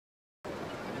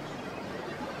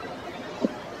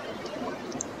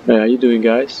Hey, how you doing,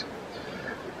 guys?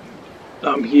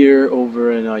 I'm here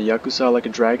over in Yakuza Like a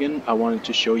Dragon. I wanted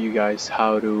to show you guys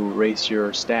how to raise your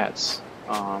stats.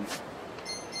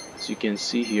 As you can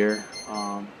see here,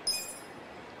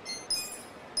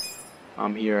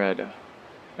 I'm here at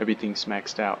everything's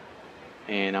maxed out,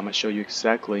 and I'm gonna show you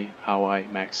exactly how I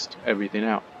maxed everything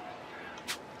out.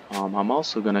 I'm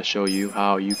also gonna show you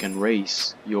how you can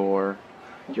raise your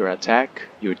attack,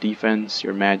 your defense,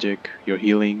 your magic, your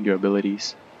healing, your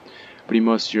abilities, pretty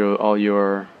much all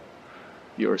your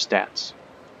stats,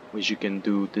 which you can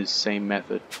do this same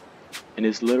method, and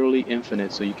it's literally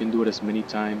infinite, so you can do it as many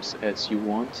times as you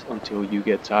want until you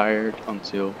get tired,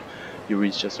 until you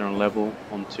reach a certain level,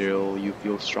 until you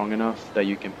feel strong enough that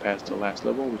you can pass the last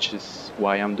level, which is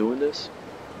why I'm doing this,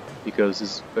 because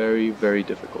it's very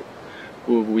difficult.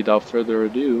 Well, without further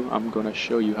ado, I'm gonna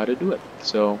show you how to do it.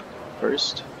 So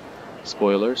first,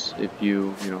 spoilers, if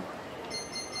you know,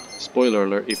 spoiler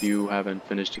alert, if you haven't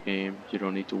finished the game, you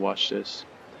don't need to watch this.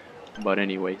 But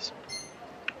anyways,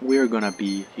 we're gonna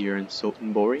be here in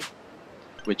Sotenbori,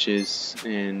 which is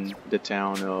in the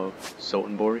town of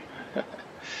Sotenbori.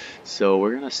 So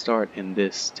we're gonna start in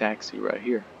this taxi right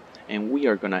here, and we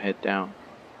are gonna head down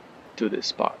to this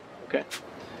spot. Okay,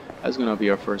 that's gonna be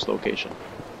our first location.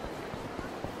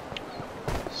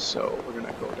 So we're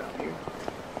gonna go down here.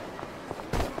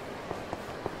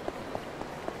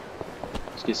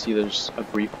 As you can see, there's a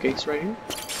briefcase right here.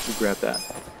 You grab that.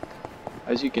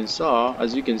 As you can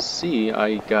see,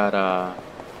 I got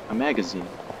a magazine,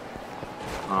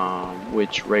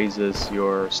 which raises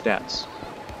your stats.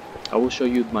 I will show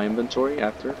you my inventory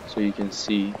after, so you can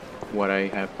see what I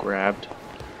have grabbed.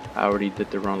 I already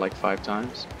did the run like 5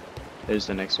 times. There's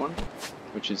the next one,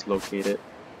 which is located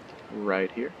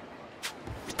right here.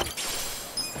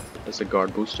 That's a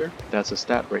guard booster. That's a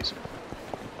stat raiser.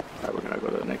 Alright, we're gonna go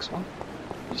to the next one.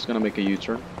 I'm just gonna make a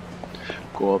U-turn,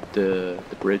 go up the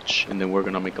bridge, and then we're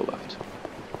gonna make a left.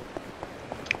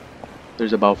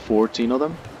 There's about 14 of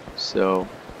them, so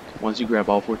once you grab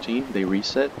all 14, they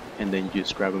reset, and then you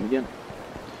just grab them again.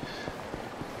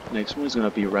 Next one is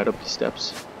gonna be right up the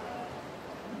steps,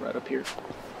 right up here.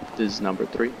 This is number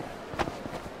 3.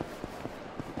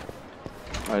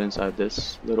 Right inside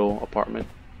this little apartment,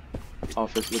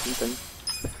 office looking thing.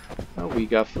 Oh, we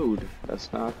got food.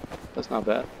 That's not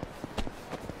bad.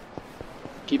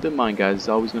 Keep in mind, guys, it's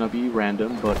always gonna be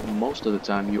random, but most of the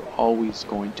time you're always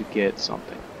going to get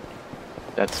something.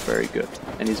 That's very good,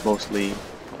 and it's mostly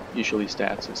usually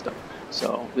stats and stuff.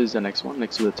 So this is the next one,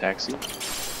 next to the taxi.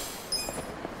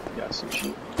 Yeah,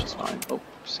 sushi, which is fine. Oh,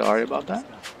 sorry about that.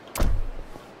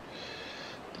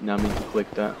 Did not mean to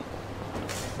click that.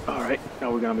 Alright,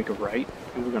 now we're gonna make a right,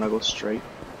 and we're gonna go straight.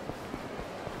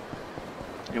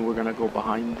 And we're gonna go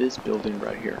behind this building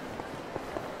right here.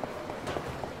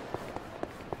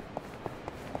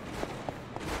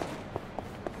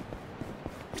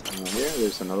 And here,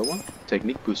 there's another one.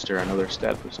 Technique booster, another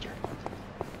stat booster.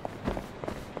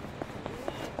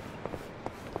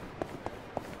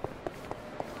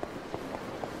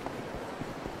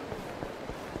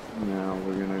 Now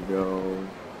we're gonna go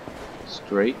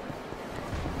straight.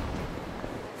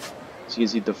 So you can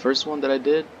see the first one that I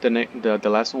did, the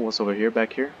last one was over here,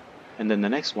 back here, and then the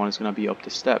next one is gonna be up the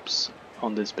steps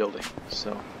on this building.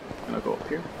 So I'm gonna go up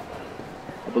here.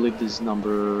 I believe this is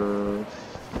number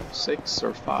 6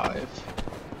 or 5.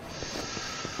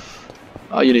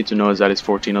 All you need to know is that it's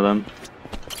 14 of them.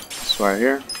 So right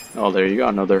here. Oh, there you go,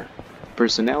 another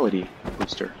personality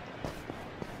booster.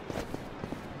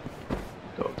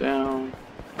 Go down,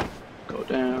 go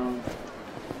down.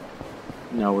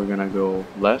 Now we're gonna go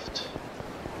left.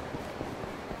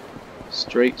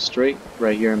 Straight,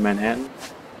 right here in Manhattan.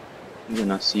 You're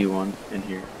gonna see one in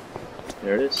here.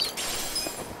 There it is.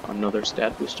 Another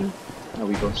stat booster. Now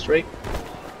we go straight.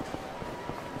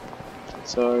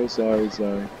 Sorry.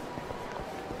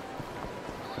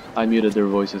 I muted their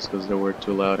voices because they were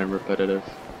too loud and repetitive,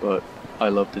 but I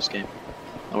love this game.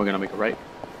 Now we're gonna make a right.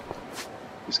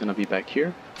 It's gonna be back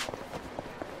here.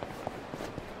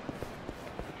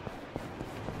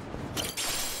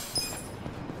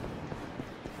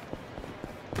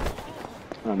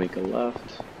 I'll make a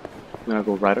left. I'm gonna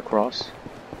go right across.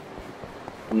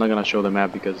 I'm not gonna show the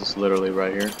map because it's literally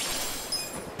right here.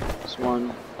 This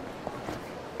one.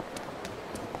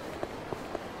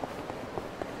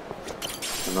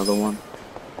 Another one.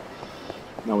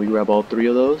 Now we grab all 3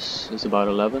 of those. It's about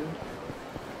 11.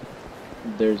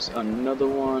 There's another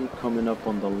one coming up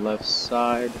on the left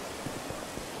side.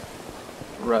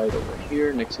 Right over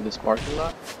here next to this parking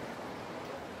lot.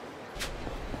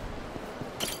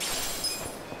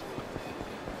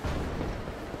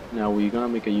 Now we're gonna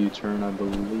make a U-turn, I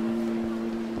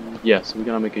believe. Yes, we're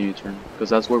gonna make a U-turn because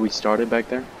that's where we started back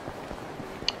there.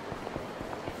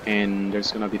 And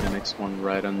there's gonna be the next one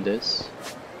right on this,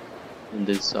 in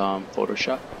this photo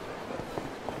shop,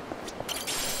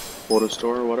 photo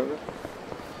store or whatever.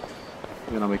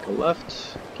 We're gonna make a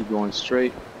left, keep going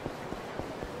straight,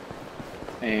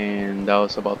 and that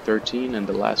was about 13. And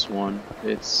the last one,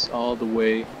 it's all the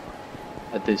way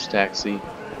at this taxi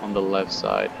on the left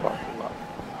side parking lot,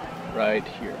 right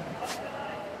here.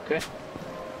 Okay.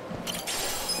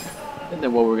 And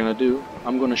then what we're gonna do,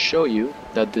 I'm gonna show you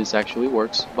that this actually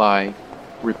works by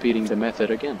repeating the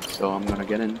method again. So I'm gonna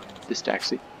get in this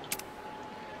taxi,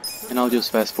 and I'll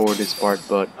just fast forward this part,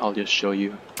 but I'll just show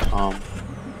you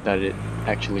that it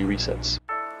actually resets.